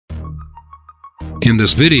In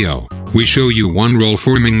this video, we show you one roll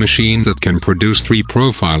forming machine that can produce 3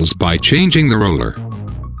 profiles by changing the roller.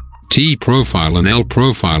 T profile and L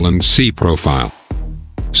profile and C profile.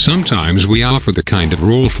 Sometimes we offer the kind of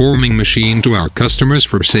roll forming machine to our customers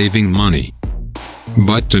for saving money.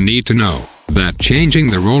 But you need to know that changing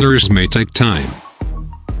the rollers may take time.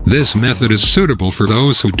 This method is suitable for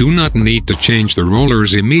those who do not need to change the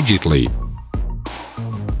rollers immediately.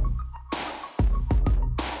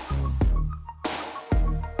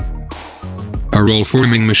 A roll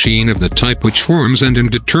forming machine of the type which forms an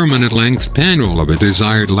indeterminate length panel of a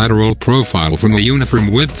desired lateral profile from a uniform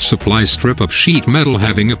width supply strip of sheet metal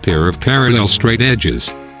having a pair of parallel straight edges,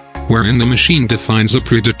 wherein the machine defines a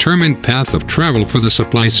predetermined path of travel for the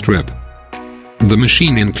supply strip. The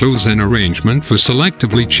machine includes an arrangement for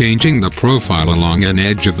selectively changing the profile along an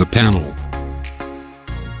edge of the panel.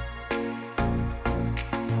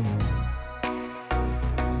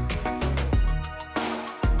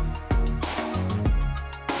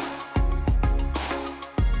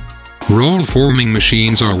 Roll forming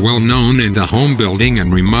machines are well known in the home building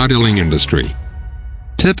and remodeling industry.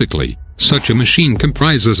 Typically, such a machine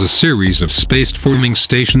comprises a series of spaced forming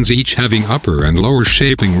stations, each having upper and lower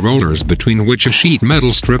shaping rollers between which a sheet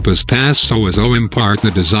metal strip is passed so as to impart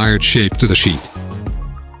the desired shape to the sheet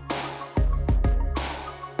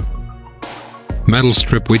metal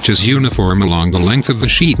strip, which is uniform along the length of the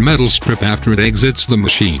sheet metal strip after it exits the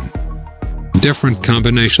machine. Different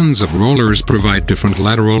combinations of rollers provide different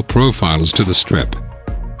lateral profiles to the strip.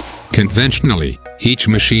 Conventionally, each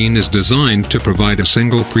machine is designed to provide a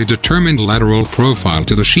single predetermined lateral profile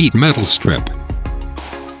to the sheet metal strip.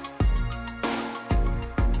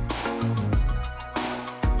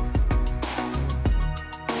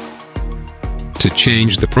 To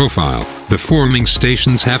change the profile, the forming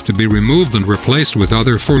stations have to be removed and replaced with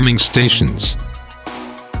other forming stations.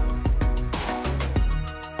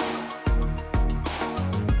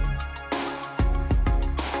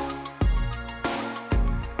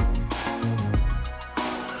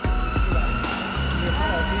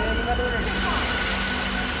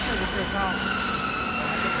是不是他？